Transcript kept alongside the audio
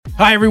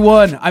Hi,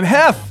 everyone. I'm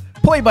Hef,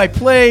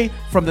 play-by-play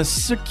from the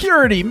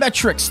Security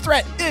Metrics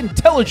Threat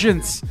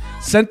Intelligence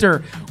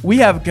Center. We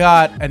have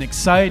got an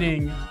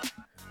exciting,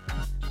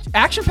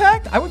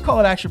 action-packed? I would call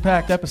it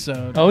action-packed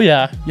episode. Oh,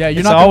 yeah. Yeah,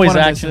 you're it's not gonna always wanna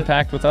miss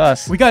action-packed with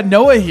us. We got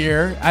Noah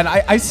here, and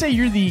I say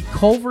you're the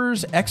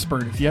Culver's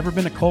expert. If you ever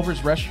been to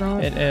Culver's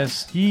restaurant, It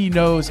is. he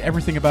knows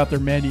everything about their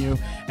menu,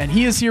 and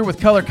he is here with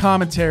color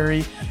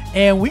commentary.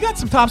 And we got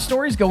some top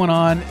stories going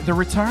on. The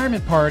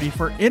retirement party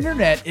for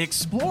Internet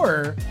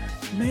Explorer.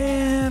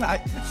 Man,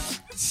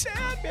 it's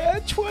sad,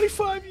 man.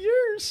 25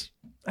 years.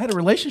 I had a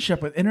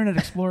relationship with Internet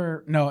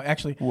Explorer. No,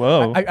 actually.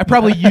 Whoa. I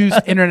probably used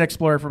Internet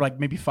Explorer for like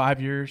maybe 5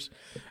 years.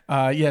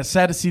 Yeah,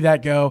 sad to see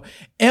that go.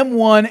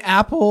 M1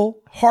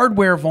 Apple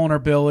hardware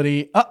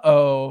vulnerability.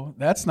 Uh-oh,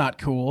 that's not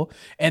cool.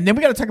 And then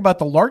we got to talk about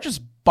the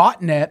largest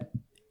botnet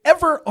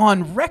ever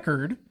on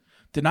record.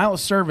 Denial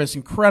of service,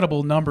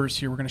 incredible numbers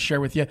here we're going to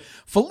share with you.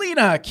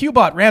 Felina,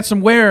 Qbot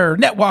ransomware,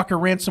 NetWalker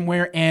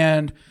ransomware,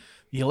 and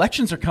the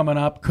elections are coming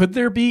up. Could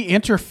there be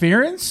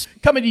interference?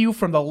 Coming to you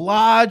from the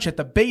lodge at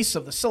the base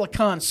of the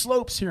Silicon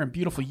Slopes here in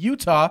beautiful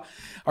Utah.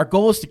 Our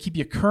goal is to keep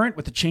you current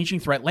with the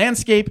changing threat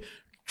landscape.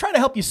 Try to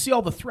help you see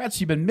all the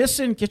threats you've been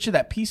missing, get you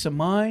that peace of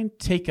mind,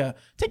 take an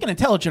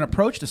intelligent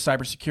approach to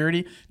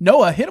cybersecurity.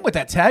 Noah, hit him with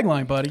that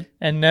tagline, buddy.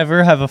 And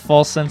never have a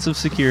false sense of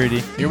security.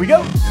 Here we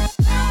go.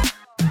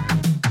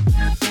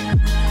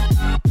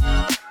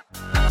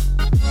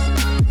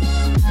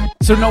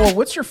 So Noah,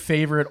 what's your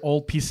favorite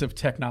old piece of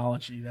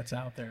technology that's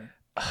out there?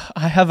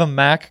 I have a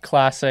Mac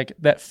Classic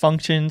that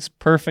functions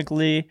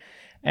perfectly,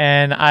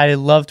 and I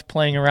loved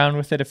playing around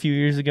with it a few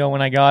years ago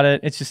when I got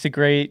it. It's just a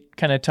great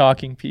kind of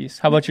talking piece.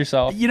 How about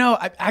yourself? You know,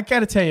 I got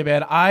to tell you,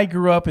 man, I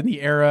grew up in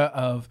the era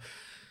of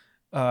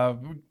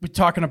we're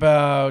talking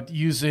about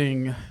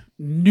using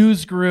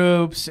news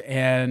groups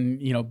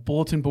and, you know,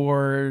 bulletin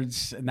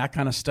boards and that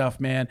kind of stuff,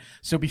 man.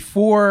 So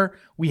before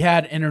we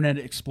had Internet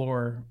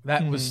Explorer,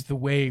 that was the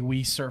way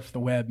we surfed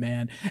the web,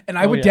 man. And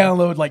I would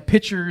download like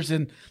pictures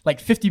in like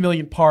 50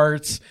 million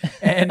parts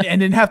and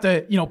then have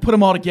to, you know, put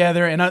them all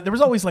together. And there was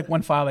always like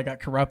one file that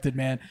got corrupted,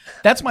 man.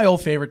 That's my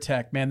old favorite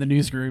tech, man, the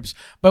news groups.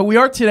 But we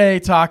are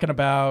today talking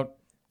about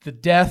the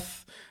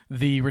death,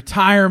 the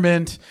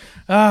retirement,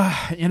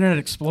 Internet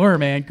Explorer,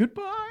 man.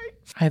 Goodbye.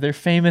 Either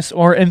famous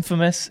or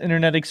infamous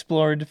Internet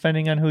Explorer,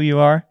 depending on who you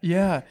are.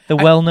 Yeah. The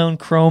well-known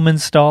Chrome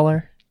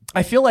installer.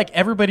 I feel like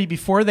everybody,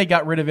 before they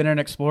got rid of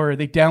Internet Explorer,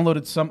 they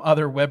downloaded some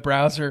other web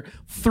browser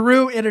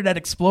through Internet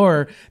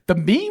Explorer. The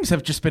memes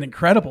have just been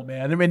incredible,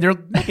 man. I mean,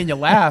 they're making you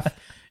laugh,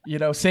 you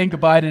know, saying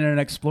goodbye to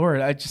Internet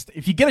Explorer.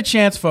 If you get a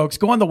chance, folks,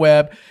 go on the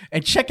web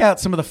and check out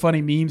some of the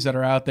funny memes that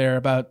are out there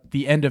about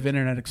the end of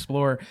Internet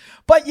Explorer.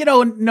 But, you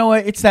know, Noah,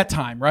 it's that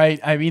time, right?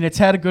 I mean, it's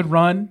had a good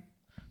run.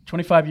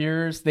 25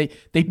 years. They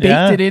baked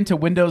it into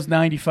Windows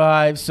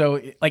 95.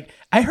 So, like,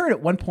 I heard at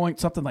one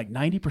point something like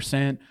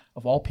 90%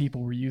 of all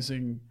people were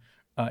using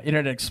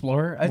Internet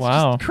Explorer. That's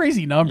just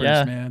crazy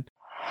numbers, man.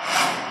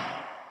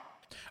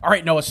 All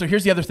right, Noah, so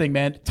here's the other thing,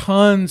 man.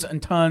 Tons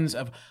and tons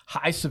of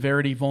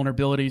high-severity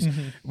vulnerabilities.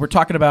 We're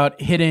talking about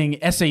hitting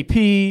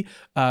SAP.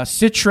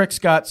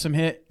 Citrix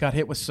got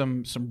hit with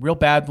some real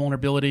bad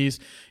vulnerabilities.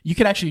 You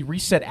can actually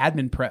reset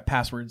admin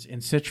passwords in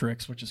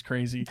Citrix, which is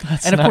crazy.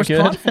 And, of course,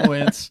 good.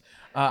 Confluence.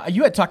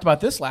 You had talked about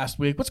this last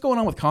week. What's going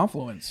on with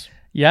Confluence?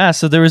 Yeah,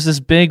 so there was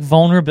this big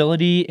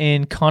vulnerability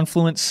in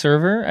Confluence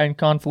Server and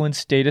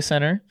Confluence Data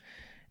Center.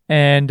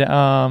 And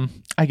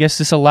I guess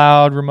this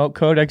allowed remote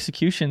code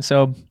execution.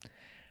 So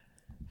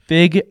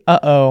big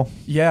uh-oh.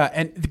 Yeah,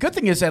 and the good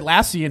thing is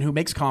Atlassian, who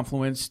makes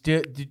Confluence,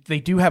 they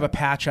do have a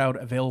patch out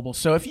available.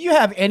 So if you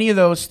have any of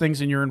those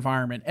things in your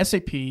environment,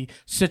 SAP,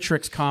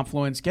 Citrix,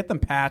 Confluence, get them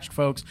patched,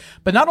 folks.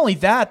 But not only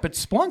that, but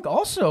Splunk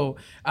also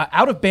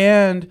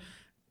out-of-band.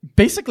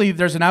 Basically,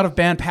 there's an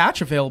out-of-band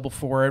patch available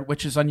for it,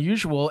 which is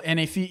unusual. And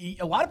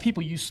a lot of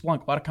people use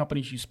Splunk. A lot of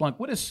companies use Splunk.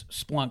 What is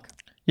Splunk?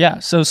 Yeah,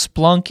 so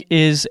Splunk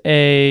is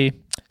a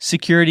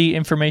security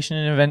information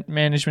and event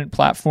management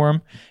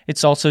platform.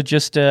 It's also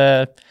just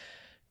a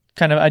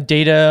kind of a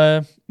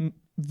data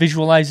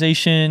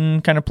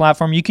visualization kind of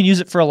platform. You can use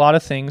it for a lot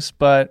of things,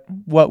 but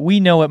what we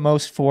know it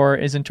most for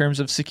is in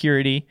terms of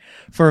security,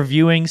 for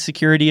viewing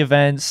security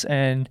events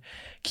and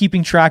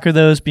keeping track of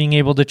those, being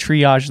able to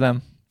triage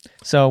them.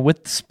 So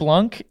with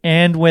Splunk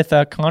and with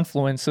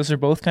Confluence, those are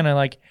both kind of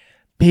like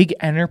big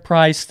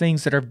enterprise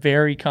things that are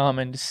very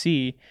common to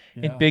see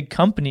in big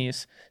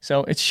companies.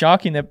 So it's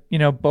shocking that, you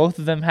know, both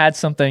of them had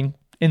something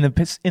in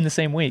the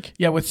same week.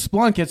 Yeah, with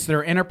Splunk, it's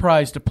their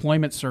enterprise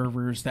deployment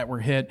servers that were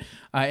hit,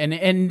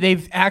 and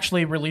they've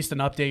actually released an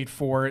update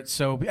for it.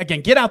 So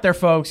again, get out there,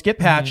 folks, get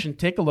patched and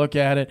take a look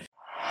at it.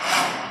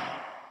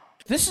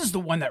 This is the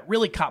one that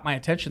really caught my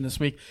attention this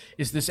week,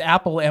 is this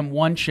Apple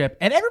M1 chip.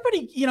 And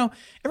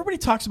everybody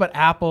talks about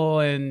Apple,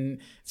 and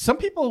some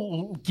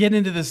people get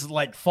into this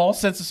like false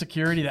sense of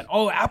security that,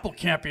 oh, Apple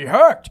can't be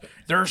hacked.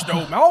 There's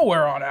no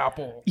malware on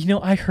Apple. You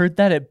know, I heard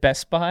that at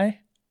Best Buy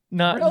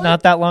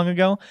not that long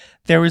ago.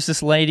 There was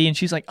this lady, and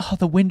she's like, oh,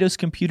 the Windows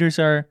computers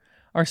are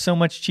are so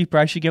much cheaper.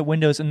 I should get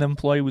Windows. And the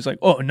employee was like,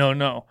 oh,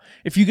 no.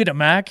 If you get a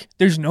Mac,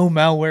 there's no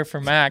malware for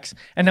Macs.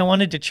 And I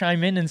wanted to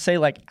chime in and say,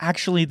 like,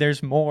 actually,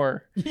 there's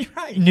more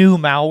new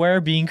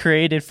malware being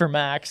created for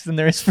Macs than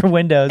there is for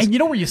Windows. And you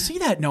know where you see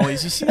that, Noah,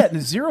 is you see that in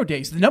the 0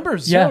 days. The number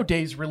of 0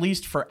 days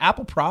released for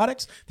Apple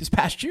products this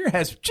past year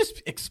has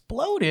just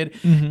exploded.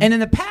 And in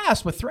the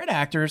past, with threat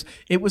actors,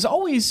 it was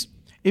always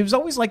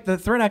like the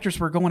threat actors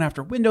were going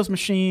after Windows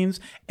machines.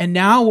 And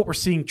now what we're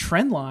seeing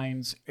trend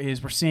lines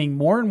is we're seeing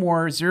more and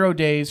more 0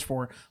 days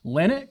for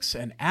Linux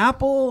and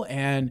Apple.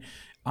 And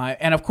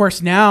of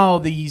course, now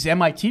these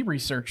MIT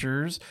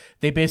researchers,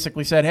 they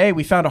basically said, hey,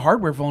 we found a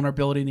hardware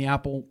vulnerability in the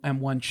Apple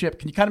M1 chip.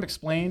 Can you kind of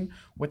explain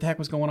what the heck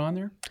was going on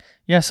there?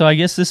 Yeah, so I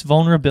guess this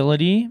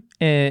vulnerability,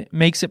 it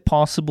makes it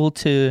possible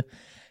to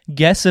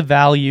guess a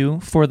value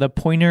for the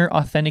pointer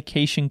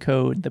authentication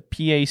code, the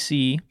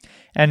PAC,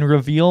 and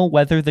reveal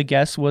whether the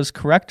guess was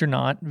correct or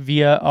not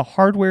via a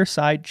hardware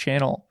side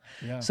channel.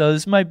 Yeah. So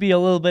this might be a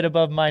little bit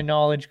above my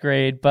knowledge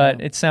grade,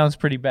 but it sounds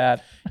pretty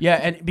bad. Yeah,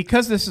 and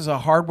because this is a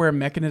hardware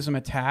mechanism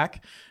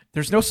attack,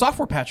 there's no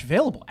software patch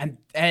available,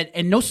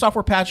 and no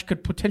software patch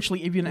could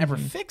potentially even ever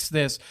fix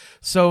this.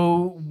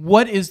 So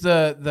what is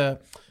the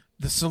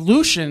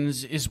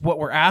solutions is what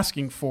we're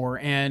asking for.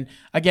 And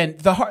again,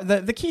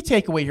 the key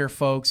takeaway here,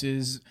 folks,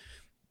 is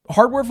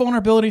hardware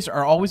vulnerabilities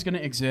are always going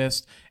to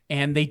exist,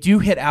 and they do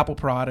hit Apple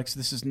products.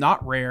 This is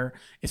not rare,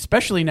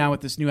 especially now with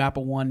this new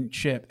Apple M1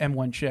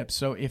 chip.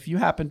 So if you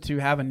happen to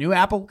have a new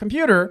Apple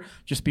computer,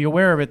 just be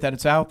aware of it, that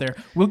it's out there.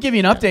 We'll give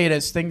you an update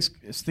as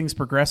things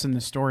progress in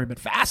this story, but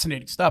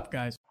fascinating stuff,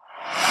 guys.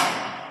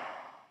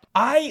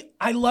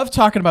 I love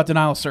talking about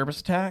denial of service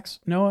attacks,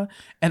 Noah,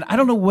 and I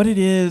don't know what it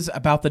is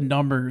about the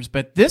numbers,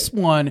 but this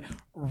one,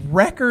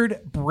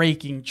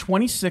 record-breaking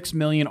 26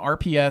 million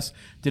RPS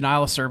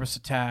denial of service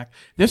attack.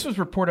 This was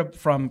reported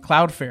from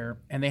Cloudflare,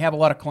 and they have a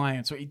lot of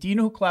clients. So do you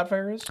know who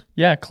Cloudflare is?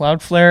 Yeah,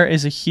 Cloudflare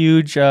is a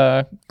huge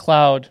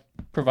cloud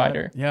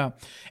provider. Yeah,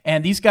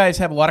 and these guys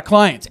have a lot of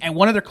clients, and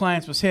one of their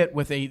clients was hit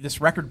with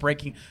this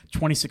record-breaking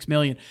 26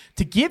 million.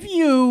 To give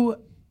you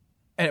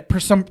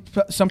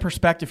some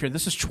perspective here,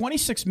 this is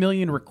 26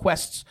 million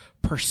requests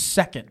per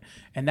second,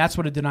 and that's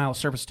what a denial of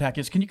service attack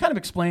is. Can you kind of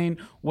explain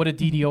what a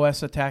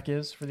DDoS attack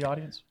is for the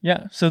audience?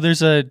 Yeah, so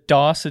there's a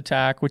DOS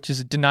attack, which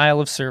is a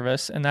denial of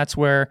service, and that's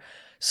where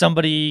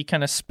somebody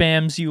kind of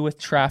spams you with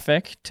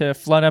traffic to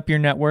flood up your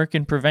network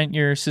and prevent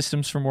your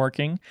systems from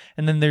working.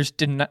 And then there's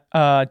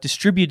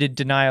distributed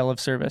denial of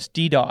service,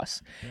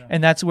 DDoS. Yeah.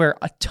 And that's where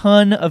a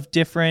ton of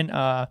different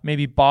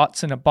maybe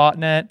bots in a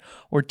botnet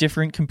or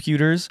different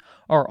computers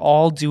are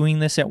all doing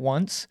this at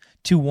once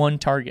to one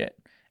target.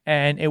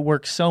 And it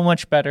works so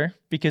much better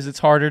because it's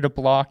harder to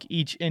block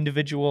each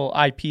individual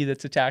IP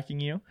that's attacking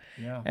you.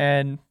 Yeah.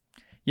 And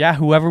yeah,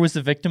 whoever was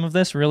the victim of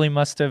this really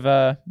must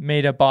have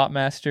made a bot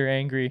master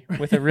angry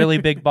with a really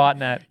big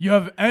botnet. You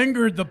have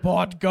angered the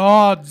bot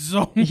gods.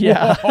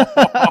 Yeah.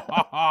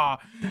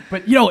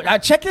 But,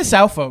 check this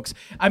out, folks.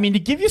 I mean, to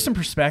give you some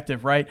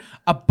perspective, right?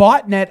 A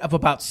botnet of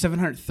about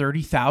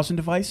 730,000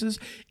 devices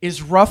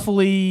is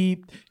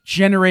roughly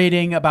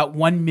generating about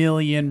 1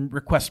 million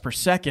requests per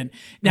second.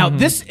 Now, in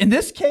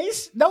this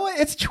case, Noah,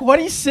 it's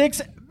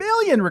 26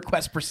 million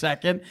requests per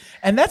second,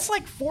 and that's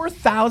like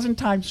 4,000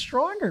 times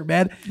stronger,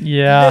 man.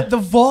 Yeah. The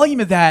volume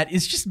of that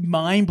is just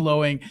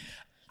mind-blowing.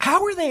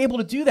 How are they able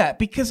to do that?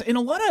 Because in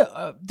a lot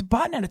of the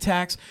botnet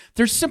attacks,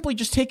 they're simply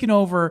just taking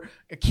over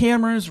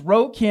cameras,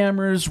 rogue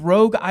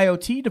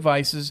IoT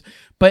devices.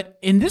 But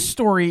in this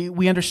story,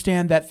 we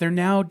understand that they're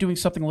now doing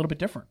something a little bit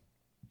different.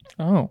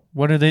 Oh,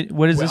 what are they?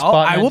 What is this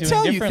botnet I will doing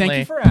tell you. Thank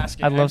you for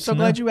asking. I'm so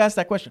glad you asked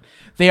that question.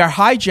 They are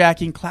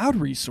hijacking cloud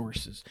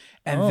resources,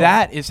 and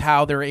that is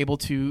how they're able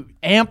to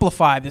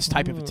amplify this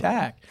type of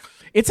attack.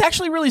 It's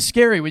actually really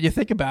scary when you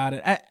think about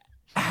it.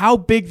 How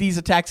big these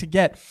attacks can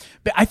get.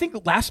 But I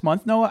think last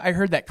month, Noah, I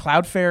heard that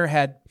Cloudflare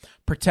had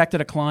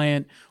protected a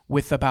client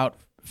with about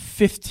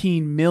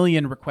 15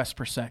 million requests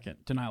per second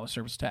denial of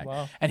service attack.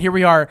 Wow. And here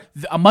we are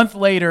a month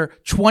later,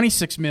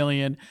 26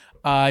 million.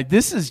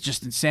 This is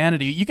just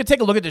insanity. You can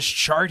take a look at this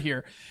chart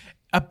here.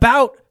 In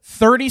about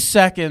 30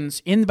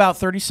 seconds,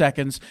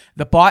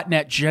 the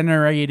botnet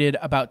generated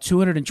about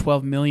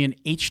 212 million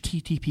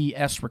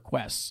HTTPS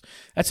requests.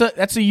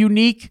 That's a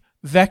unique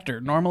vector.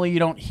 Normally, you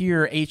don't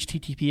hear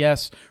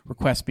HTTPS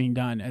requests being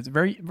done. It's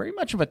very, very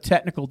much of a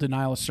technical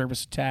denial of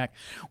service attack.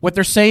 What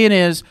they're saying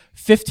is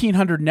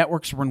 1,500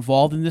 networks were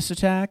involved in this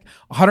attack.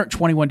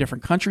 121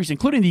 different countries,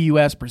 including the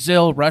U.S.,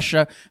 Brazil,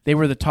 Russia. They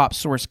were the top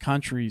source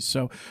countries.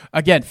 So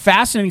again,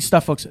 fascinating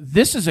stuff, folks.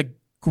 This is a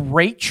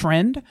great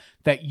trend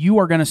that you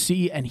are going to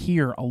see and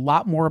hear a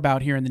lot more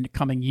about here in the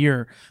coming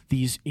year.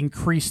 These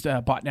increased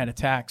botnet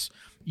attacks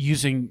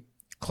using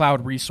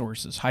cloud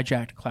resources,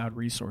 hijacked cloud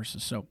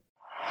resources. So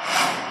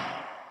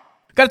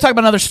got to talk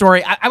about another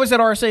story. I was at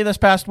RSA this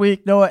past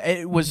week, Noah.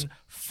 It was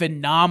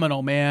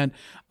phenomenal, man.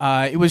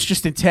 It was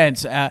just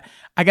intense. I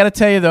got to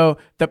tell you, though,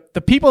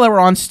 the people that were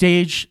on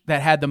stage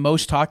that had the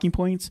most talking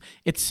points,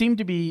 it seemed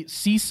to be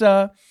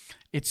CISA,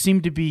 it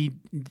seemed to be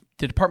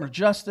the Department of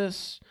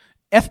Justice,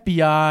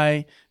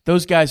 FBI,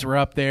 those guys were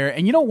up there.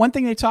 And one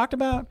thing they talked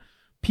about?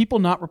 People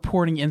not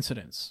reporting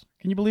incidents.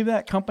 Can you believe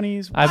that?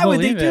 Companies, why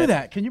would they do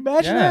that? Can you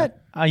imagine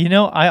that?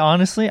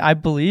 I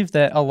believe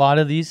that a lot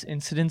of these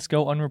incidents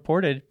go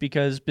unreported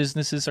because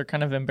businesses are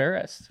kind of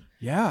embarrassed.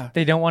 Yeah.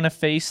 They don't want to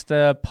face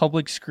the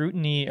public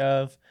scrutiny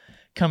of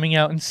coming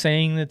out and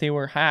saying that they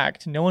were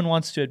hacked. No one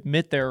wants to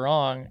admit they're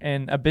wrong,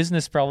 and a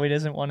business probably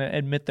doesn't want to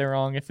admit they're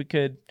wrong if it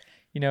could,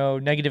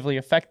 negatively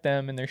affect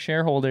them and their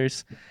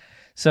shareholders.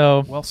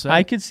 So well said.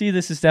 I could see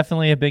this is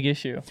definitely a big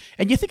issue.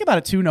 And you think about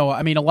it too, Noah.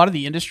 I mean, a lot of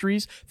the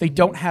industries, they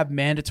don't have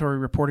mandatory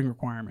reporting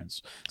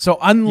requirements. So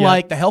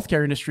unlike the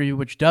healthcare industry,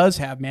 which does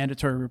have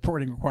mandatory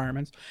reporting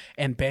requirements,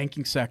 and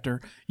banking sector,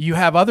 you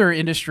have other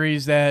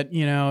industries that,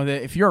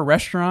 that if you're a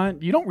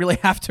restaurant, you don't really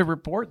have to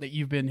report that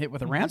you've been hit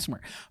with a ransomware.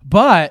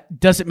 But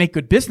does it make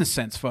good business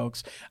sense,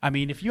 folks? I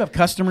mean, if you have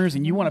customers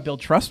and you want to build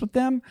trust with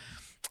them,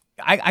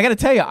 I got to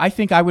tell you, I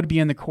think I would be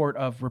in the court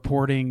of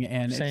reporting,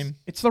 and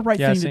it's the right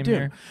thing to do.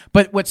 Here.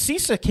 But what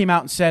CISA came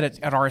out and said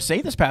at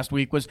RSA this past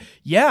week was,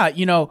 we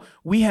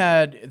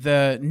had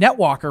the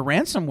NetWalker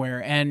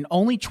ransomware, and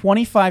only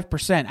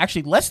 25%,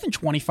 actually less than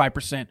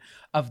 25%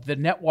 of the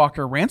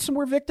NetWalker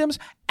ransomware victims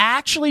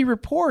actually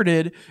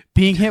reported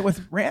being hit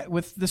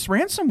with this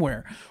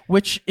ransomware,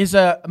 which is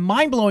a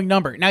mind-blowing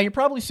number. Now, you're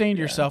probably saying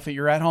to yourself that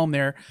you're at home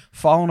there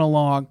following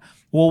along,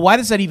 well, why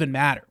does that even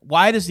matter?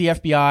 Why does the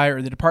FBI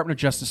or the Department of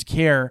Justice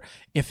care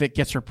if it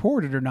gets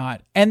reported or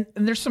not? And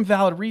there's some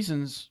valid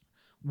reasons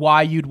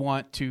why you'd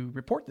want to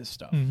report this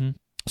stuff. Mm-hmm.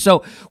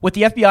 So what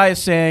the FBI is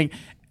saying,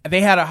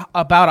 they had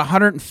about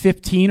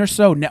 115 or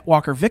so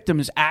NetWalker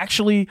victims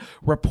actually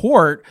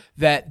report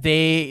that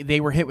they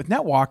were hit with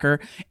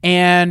NetWalker.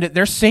 And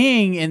they're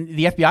saying, and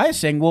the FBI is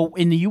saying, well,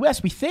 in the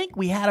U.S., we think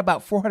we had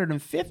about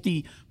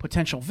 450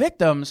 potential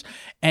victims.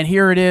 And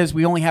here it is,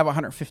 we only have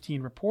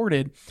 115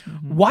 reported.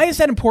 Mm-hmm. Why is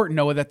that important,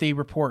 Noah, that they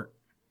report?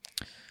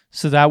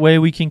 So that way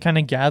we can kind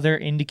of gather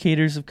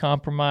indicators of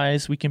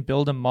compromise. We can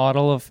build a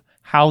model of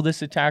how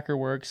this attacker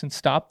works and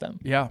stop them.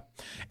 Yeah.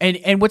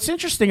 And what's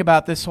interesting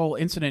about this whole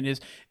incident is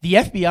the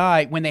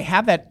FBI, when they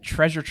have that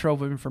treasure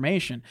trove of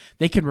information,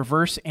 they can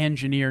reverse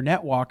engineer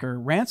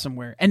NetWalker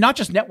ransomware. And not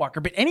just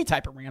NetWalker, but any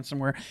type of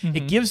ransomware. Mm-hmm.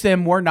 It gives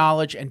them more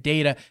knowledge and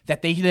data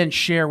that they then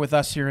share with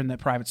us here in the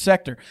private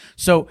sector.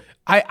 So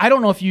I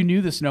don't know if you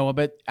knew this, Noah,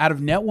 but out of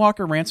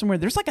NetWalker ransomware,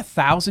 there's like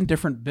 1,000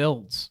 different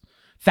builds.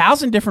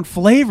 1,000 different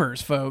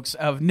flavors, folks,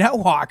 of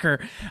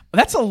NetWalker.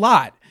 That's a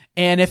lot.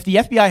 And if the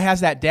FBI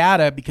has that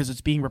data because it's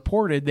being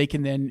reported, they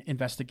can then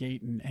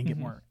investigate and get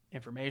more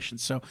information.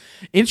 So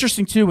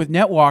interesting, too, with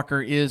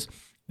NetWalker is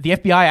the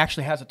FBI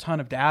actually has a ton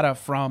of data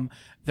from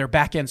their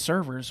back-end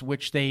servers,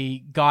 which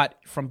they got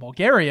from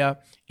Bulgaria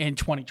in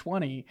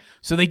 2020.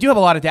 So they do have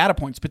a lot of data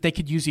points, but they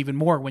could use even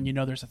more when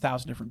there's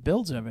 1,000 different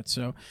builds of it.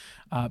 So,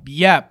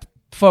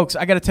 folks,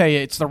 I got to tell you,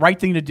 it's the right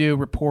thing to do.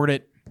 Report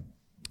it.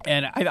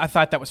 And I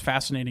thought that was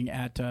fascinating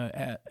at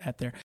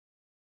there.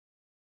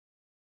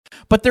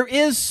 But there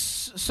is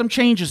some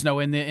changes, though,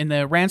 in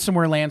the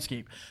ransomware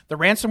landscape. The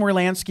ransomware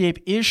landscape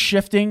is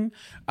shifting.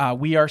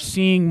 We are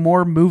seeing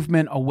more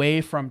movement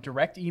away from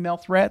direct email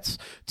threats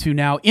to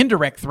now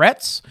indirect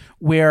threats,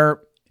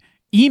 where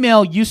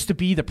email used to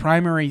be the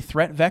primary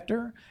threat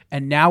vector,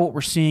 and now what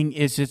we're seeing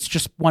is it's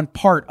just one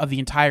part of the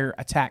entire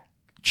attack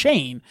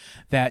chain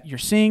that you're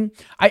seeing.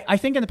 I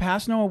think in the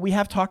past, Noah, we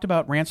have talked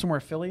about ransomware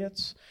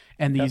affiliates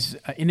and these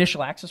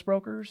initial access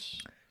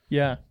brokers.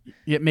 Yeah.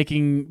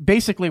 Making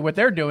basically what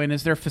they're doing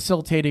is they're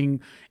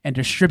facilitating and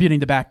distributing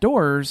the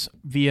backdoors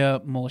via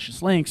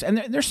malicious links. And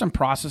there's some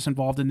process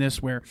involved in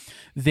this where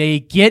they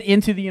get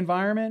into the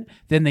environment,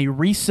 then they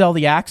resell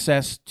the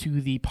access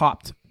to the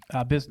popped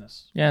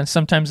business. Yeah, and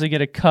sometimes they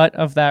get a cut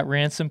of that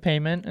ransom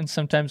payment, and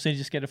sometimes they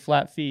just get a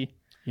flat fee.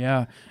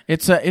 Yeah,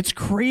 it's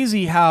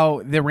crazy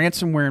how the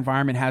ransomware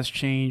environment has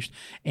changed,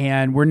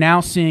 and we're now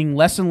seeing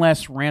less and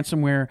less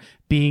ransomware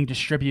being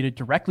distributed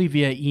directly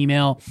via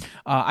email.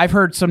 I've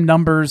heard some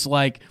numbers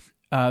like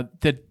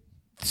that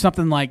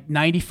something like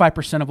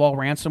 95% of all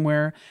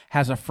ransomware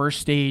has a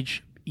first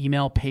stage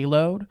email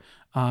payload.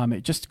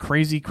 Just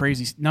crazy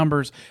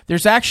numbers.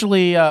 There's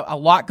actually a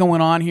lot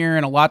going on here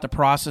and a lot to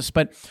process.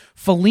 But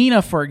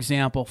Felina, for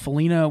example,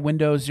 Felina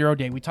Windows Zero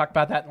Day, we talked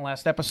about that in the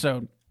last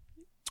episode,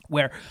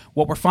 where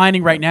what we're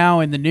finding right now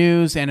in the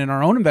news and in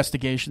our own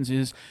investigations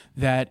is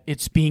that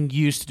it's being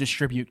used to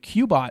distribute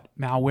Qbot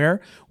malware,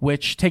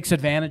 which takes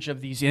advantage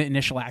of these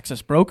initial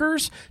access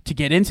brokers to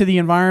get into the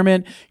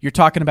environment. You're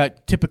talking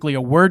about typically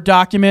a Word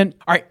document.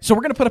 All right, so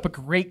we're going to put up a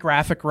great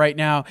graphic right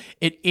now.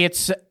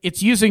 It's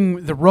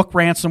using the Rook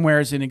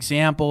ransomware as an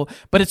example,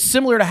 but it's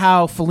similar to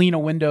how Felina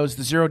Windows,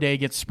 the 0 day,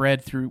 gets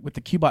spread through with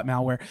the Qbot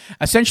malware.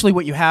 Essentially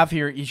what you have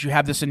here is you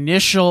have this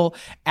initial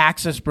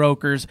access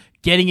brokers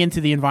getting into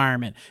the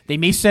environment. They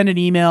may send an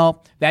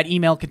email. That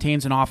email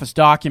contains an Office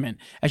document.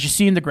 As you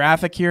see in the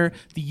graphic here,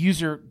 the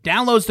user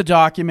downloads the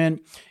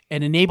document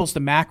and enables the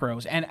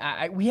macros. And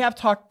we have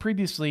talked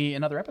previously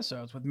in other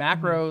episodes, with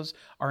macros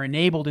are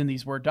enabled in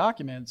these Word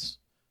documents,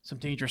 some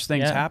dangerous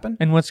things happen.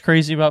 And what's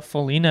crazy about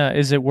Felina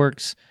is it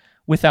works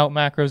without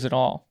macros at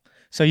all.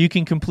 So you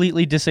can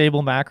completely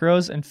disable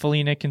macros and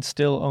Follina can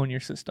still own your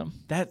system.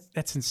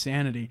 That's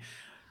insanity.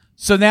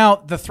 So now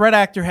the threat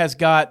actor has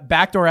got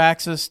backdoor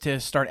access to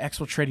start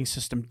exfiltrating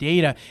system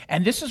data.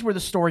 And this is where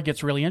the story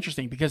gets really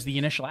interesting, because the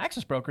initial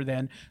access broker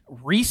then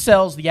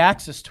resells the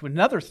access to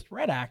another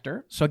threat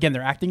actor. So again,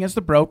 they're acting as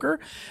the broker.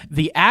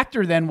 The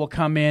actor then will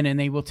come in and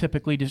they will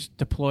typically just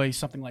deploy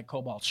something like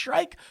Cobalt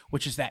Strike,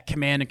 which is that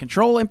command and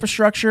control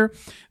infrastructure.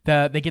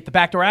 They get the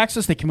backdoor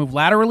access. They can move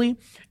laterally.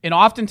 And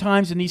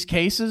oftentimes in these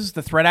cases,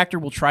 the threat actor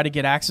will try to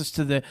get access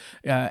to the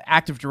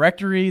Active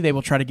Directory. They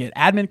will try to get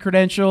admin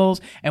credentials.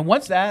 And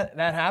once that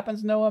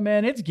happens, Noah,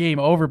 man, it's game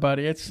over,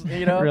 buddy. It's,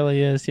 you know, It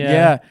really is. Yeah.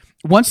 yeah.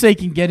 Once they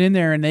can get in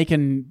there and they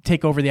can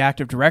take over the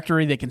Active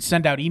Directory, they can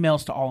send out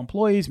emails to all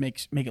employees,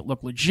 make it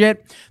look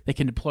legit. They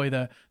can deploy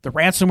the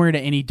ransomware to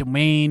any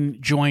domain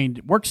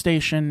joined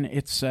workstation.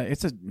 It's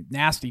a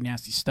nasty,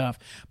 nasty stuff.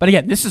 But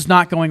again, this is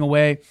not going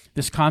away.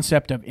 This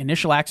concept of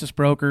initial access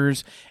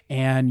brokers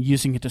and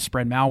using it to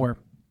spread malware.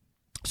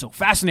 So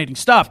fascinating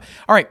stuff.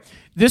 All right.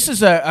 This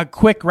is a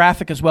quick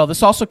graphic as well.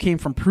 This also came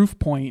from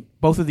Proofpoint,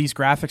 both of these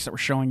graphics that we're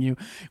showing you,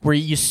 where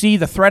you see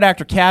the threat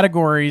actor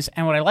categories.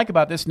 And what I like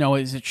about this, Noah,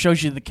 is it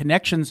shows you the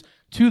connections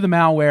to the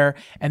malware,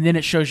 and then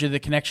it shows you the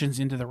connections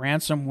into the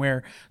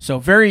ransomware. So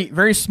very,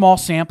 very small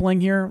sampling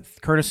here,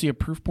 courtesy of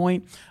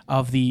Proofpoint,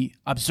 of the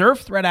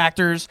observed threat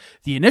actors,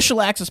 the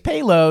initial access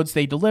payloads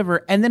they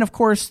deliver, and then, of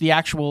course, the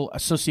actual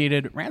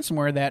associated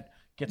ransomware that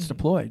gets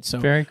deployed. So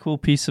very cool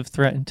piece of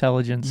threat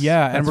intelligence.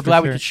 Yeah, and we're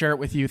glad we sure. could share it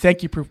with you.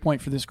 Thank you,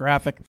 Proofpoint, for this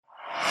graphic.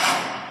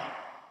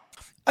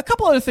 A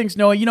couple other things,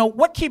 Noah. You know,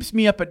 what keeps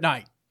me up at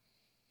night?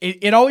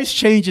 It always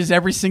changes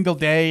every single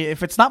day.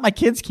 If it's not my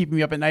kids keeping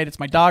me up at night, it's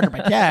my dog or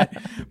my cat.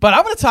 But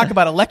I'm going to talk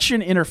about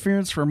election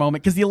interference for a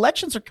moment, because the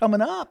elections are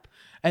coming up.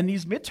 And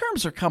these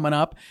midterms are coming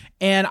up.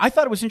 And I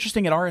thought it was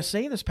interesting at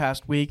RSA this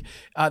past week.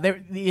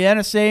 The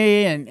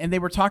NSA, and they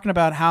were talking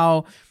about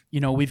how, you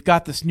know, we've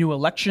got this new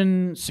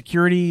election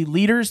security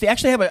leaders. They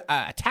actually have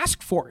a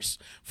task force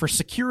for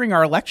securing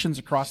our elections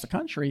across the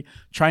country,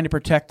 trying to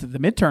protect the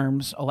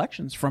midterms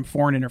elections from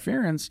foreign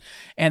interference.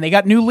 And they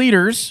got new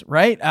leaders,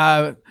 right?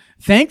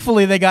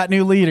 Thankfully, they got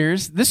new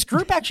leaders. This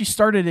group actually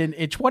started in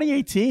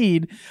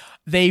 2018.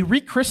 They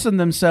rechristened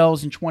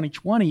themselves in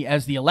 2020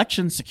 as the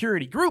Election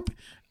Security Group,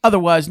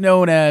 otherwise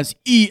known as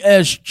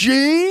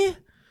ESG.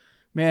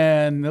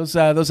 Man, those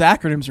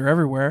acronyms are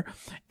everywhere.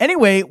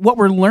 Anyway, what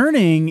we're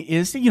learning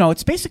is that, you know,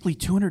 it's basically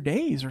 200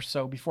 days or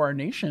so before our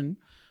nation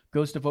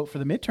goes to vote for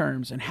the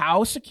midterms. And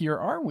how secure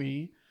are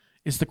we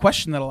is the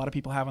question that a lot of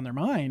people have on their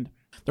mind.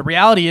 The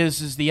reality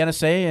is the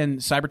NSA and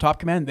Cyber Top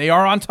Command, they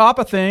are on top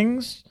of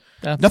things.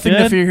 That's Nothing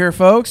good. to fear here,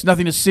 folks.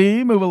 Nothing to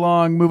see. Move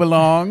along, move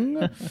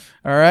along. All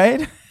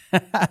right.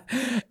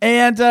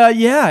 And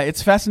yeah,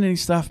 it's fascinating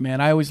stuff,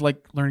 man. I always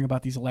like learning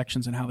about these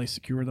elections and how they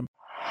secure them.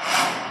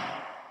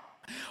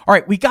 All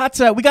right, we got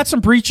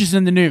some breaches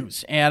in the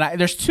news, and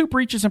there's two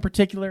breaches in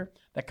particular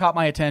that caught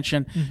my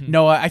attention. Mm-hmm.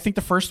 Noah, I think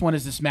the first one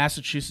is this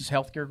Massachusetts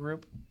healthcare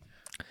group.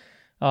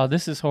 Oh,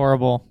 this is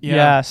horrible. Yeah.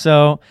 Yeah.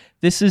 So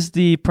this is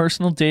the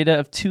personal data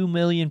of 2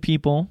 million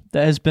people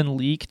that has been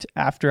leaked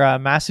after a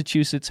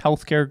Massachusetts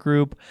healthcare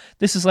group.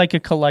 This is like a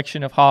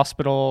collection of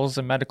hospitals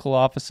and medical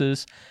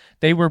offices.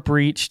 They were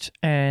breached,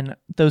 and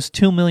those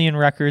 2 million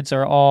records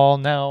are all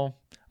now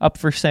up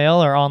for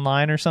sale or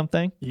online or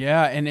something.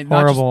 Yeah, and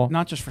Horrible.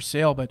 not just for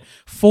sale, but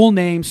full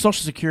names,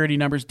 social security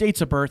numbers,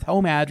 dates of birth,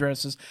 home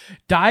addresses,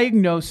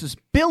 diagnosis,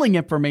 billing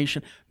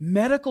information,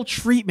 medical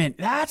treatment.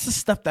 That's the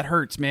stuff that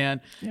hurts,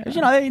 man. Yeah.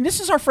 You know, I mean, this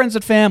is our friends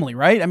and family,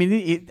 right? I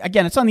mean,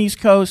 again, it's on the East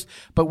Coast,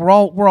 but we're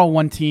all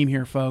one team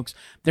here, folks.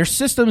 Their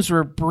systems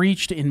were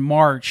breached in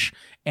March.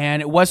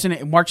 And it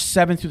wasn't March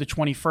 7th through the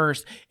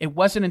 21st. It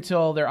wasn't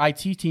until their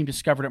IT team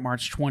discovered it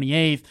March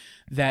 28th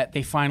that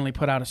they finally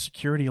put out a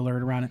security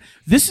alert around it.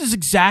 This is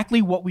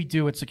exactly what we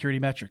do at Security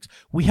Metrics.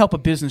 We help a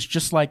business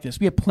just like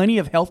this. We have plenty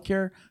of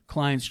healthcare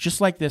clients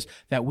just like this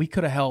that we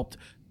could have helped.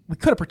 We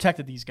could have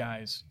protected these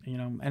guys, you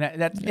know, and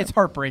it's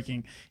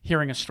heartbreaking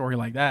hearing a story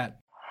like that.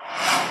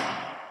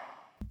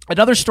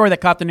 Another story that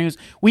caught the news.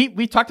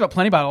 We talked about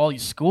plenty about all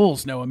these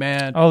schools, Noah,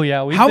 man. Oh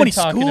yeah, we've How been many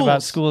talking schools?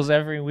 about schools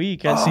every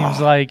week. It seems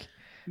like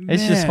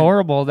it's just Man.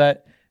 horrible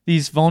that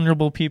these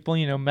vulnerable people,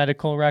 you know,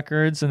 medical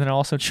records, and then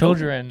also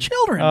children.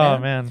 Children, Oh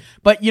man. man.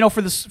 But, you know,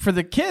 for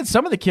the kids,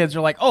 some of the kids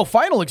are like, oh,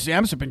 final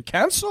exams have been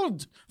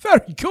canceled. Very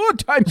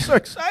good. I'm so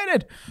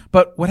excited.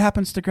 But what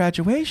happens to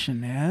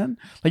graduation, man?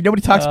 Like,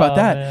 nobody talks about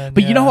that. Man,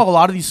 but you know yeah. how a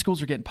lot of these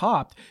schools are getting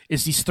popped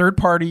is these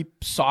third-party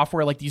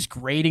software, like these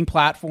grading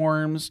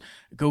platforms,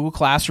 Google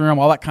Classroom,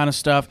 all that kind of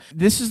stuff.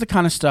 This is the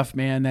kind of stuff,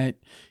 man, that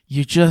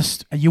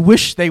you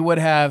wish they would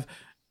have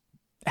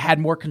had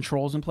more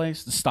controls in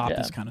place to stop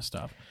this kind of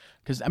stuff.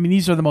 Because, I mean,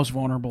 these are the most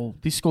vulnerable.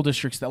 These school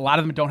districts, a lot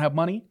of them don't have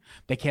money.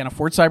 They can't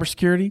afford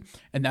cybersecurity.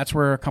 And that's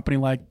where a company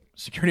like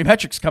Security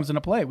Metrics comes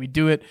into play. We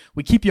do it.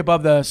 We keep you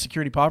above the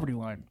security poverty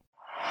line.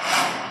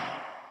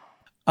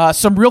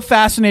 Some real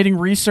fascinating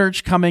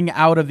research coming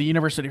out of the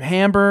University of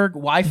Hamburg,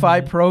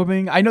 Wi-Fi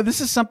probing. I know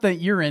this is something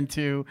that you're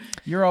into.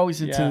 You're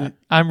always into. Yeah.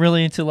 I'm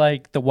really into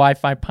like the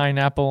Wi-Fi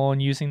pineapple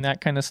and using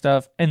that kind of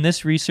stuff. And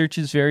this research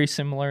is very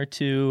similar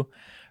to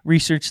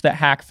research that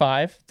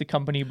Hack5, the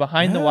company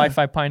behind the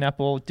Wi-Fi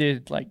pineapple,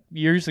 did like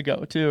years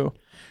ago too.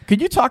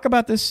 Could you talk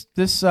about this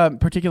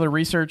particular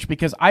research?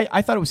 Because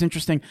I thought it was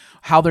interesting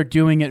how they're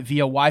doing it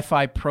via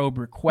Wi-Fi probe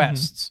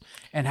requests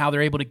and how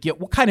they're able to get,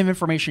 what kind of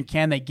information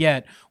can they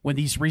get when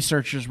these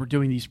researchers were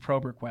doing these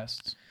probe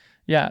requests?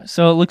 Yeah,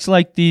 so it looks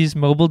like these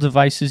mobile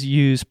devices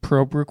use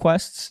probe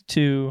requests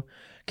to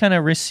kind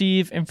of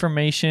receive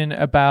information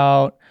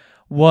about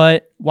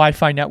what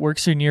Wi-Fi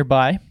networks are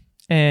nearby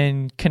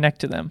and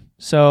connect to them.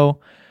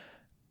 So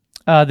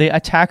the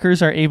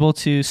attackers are able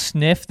to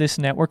sniff this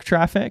network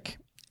traffic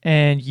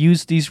and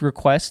use these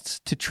requests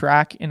to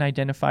track and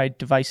identify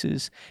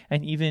devices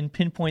and even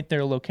pinpoint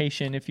their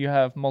location if you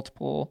have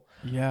multiple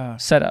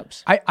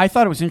setups. I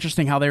thought it was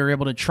interesting how they were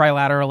able to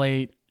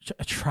trilaterate.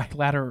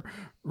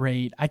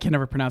 I can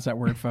never pronounce that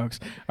word, folks.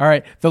 All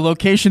right. The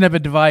location of a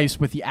device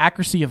with the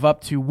accuracy of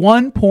up to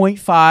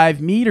 1.5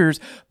 meters.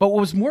 But what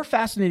was more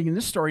fascinating in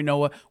this story,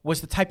 Noah, was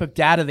the type of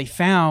data they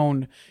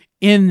found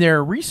in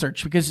their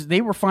research, because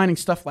they were finding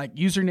stuff like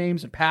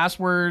usernames and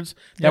passwords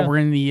that were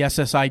in the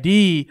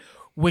SSID,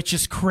 which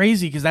is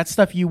crazy because that's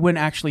stuff you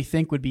wouldn't actually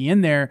think would be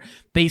in there.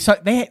 They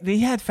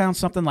had found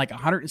something like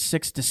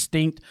 106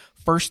 distinct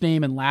first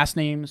name and last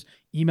names,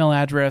 email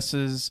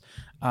addresses,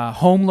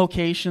 home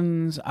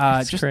locations.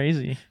 Just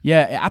crazy.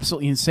 Yeah,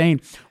 absolutely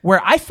insane.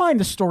 Where I find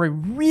the story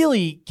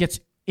really gets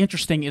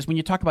interesting is when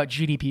you talk about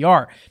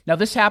GDPR. Now,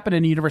 this happened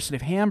in the University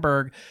of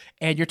Hamburg,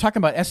 and you're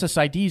talking about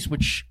SSIDs,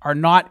 which are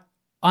not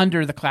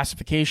under the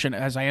classification,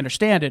 as I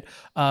understand it,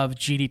 of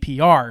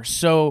GDPR.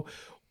 So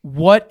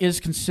what is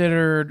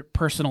considered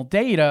personal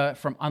data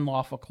from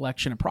unlawful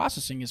collection and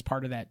processing is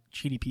part of that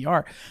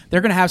GDPR.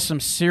 They're going to have some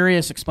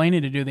serious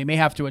explaining to do. They may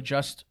have to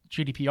adjust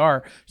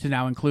GDPR to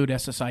now include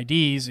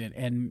SSIDs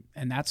and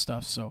that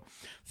stuff. So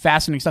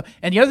fascinating stuff.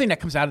 And the other thing that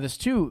comes out of this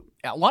too,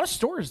 a lot of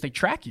stores, they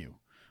track you.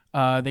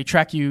 They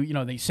track you,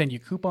 they send you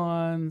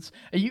coupons.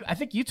 I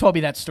think you told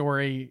me that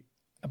story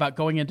about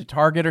going into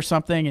Target or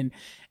something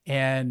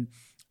and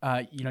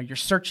you're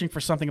searching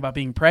for something about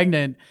being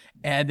pregnant,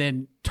 and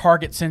then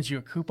Target sends you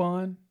a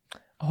coupon.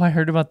 Oh, I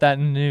heard about that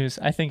in the news.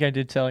 I think I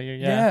did tell you.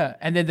 Yeah.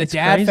 And then the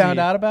dad found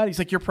out about it. He's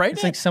like, "You're pregnant?"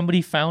 It's like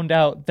somebody found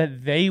out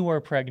that they were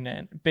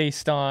pregnant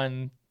based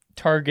on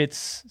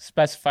Target's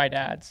specified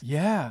ads.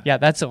 Yeah. Yeah,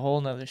 that's a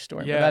whole nother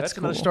story. Yeah, that's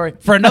another story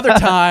for another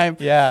time.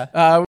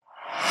 Yeah.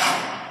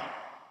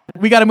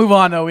 We got to move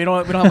on, though. We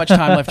don't have much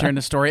time left here in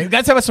the story.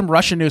 Let's have some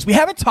Russian news. We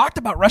haven't talked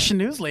about Russian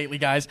news lately,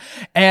 guys,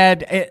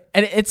 and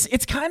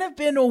it's kind of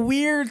been a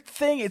weird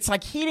thing. It's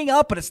like heating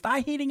up, but it's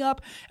not heating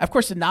up. Of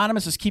course,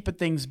 Anonymous is keeping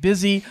things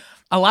busy.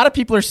 A lot of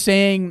people are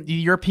saying, the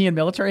European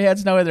military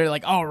heads know it. They're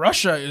like, "Oh,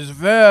 Russia is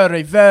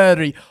very,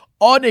 very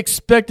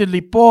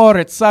unexpectedly poor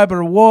at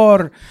cyber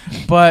war,"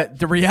 but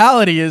the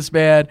reality is,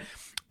 man.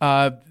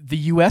 The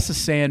U.S. is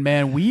saying,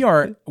 man, we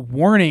are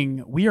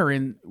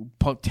in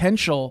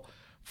potential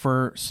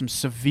for some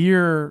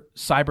severe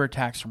cyber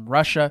attacks from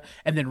Russia.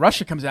 And then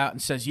Russia comes out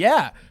and says,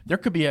 yeah, there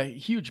could be a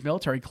huge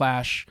military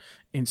clash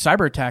in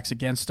cyber attacks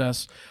against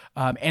us.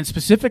 And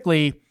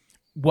specifically,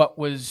 what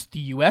was the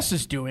U.S.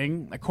 is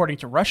doing, according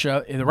to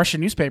Russia, the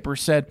Russian newspaper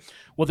said,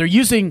 well, they're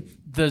using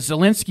the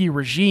Zelensky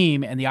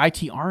regime and the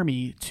IT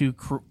army to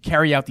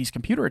carry out these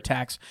computer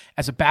attacks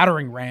as a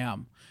battering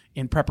ram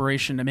in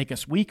preparation to make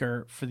us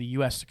weaker for the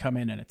U.S. to come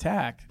in and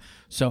attack.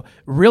 So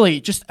really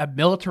just a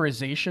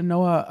militarization,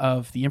 Noah,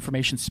 of the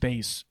information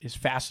space is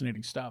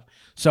fascinating stuff.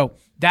 So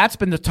that's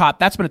been a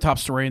top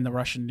story in the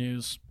Russian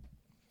news.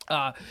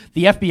 The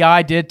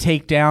FBI did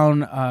take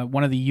down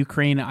one of the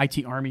Ukraine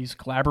IT Army's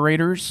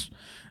collaborators.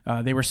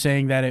 They were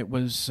saying that it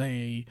was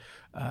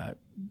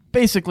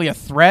basically a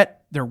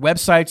threat. Their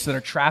websites that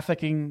are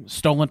trafficking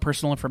stolen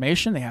personal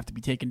information, they have to be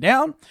taken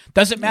down.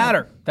 Doesn't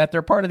matter that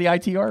they're part of the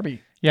IT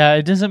Army. Yeah,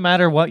 it doesn't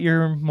matter what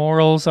your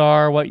morals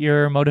are, what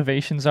your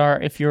motivations are.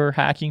 If you're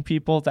hacking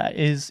people, that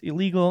is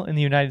illegal in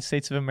the United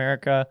States of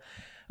America.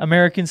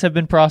 Americans have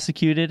been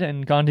prosecuted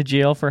and gone to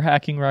jail for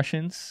hacking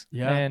Russians.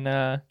 Yeah.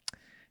 And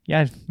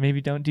maybe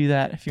don't do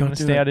that if you want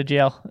to stay out of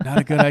jail. Not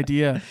a good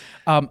idea.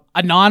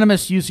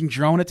 Anonymous using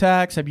drone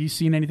attacks. Have you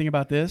seen anything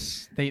about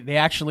this? They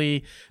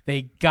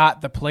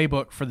got the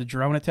playbook for the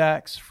drone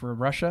attacks for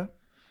Russia.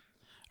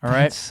 All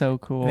right. That's so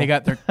cool. They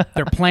got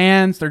their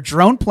plans, their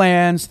drone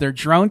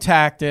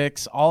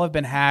tactics, all have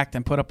been hacked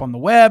and put up on the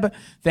web.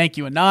 Thank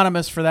you,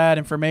 Anonymous, for that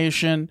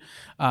information.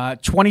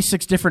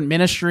 26 different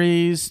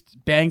ministries,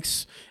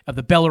 banks of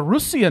the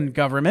Belarusian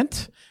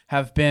government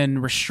have been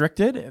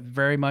restricted.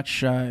 Very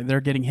much,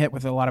 they're getting hit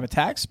with a lot of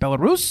attacks.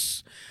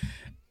 Belarus.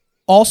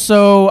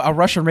 Also, a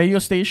Russian radio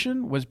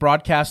station was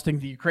broadcasting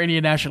the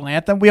Ukrainian national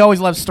anthem. We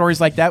always love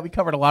stories like that. We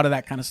covered a lot of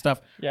that kind of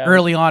stuff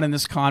early on in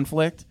this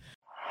conflict.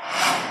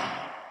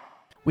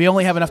 We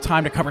only have enough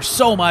time to cover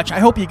so much. I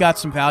hope you got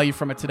some value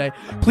from it today.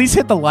 Please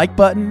hit the like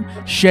button,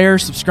 share,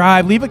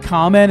 subscribe, leave a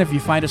comment if you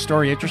find a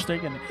story interesting,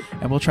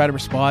 and we'll try to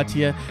respond to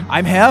you.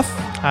 I'm Hef.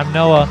 I'm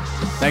Noah.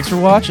 Thanks for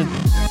watching.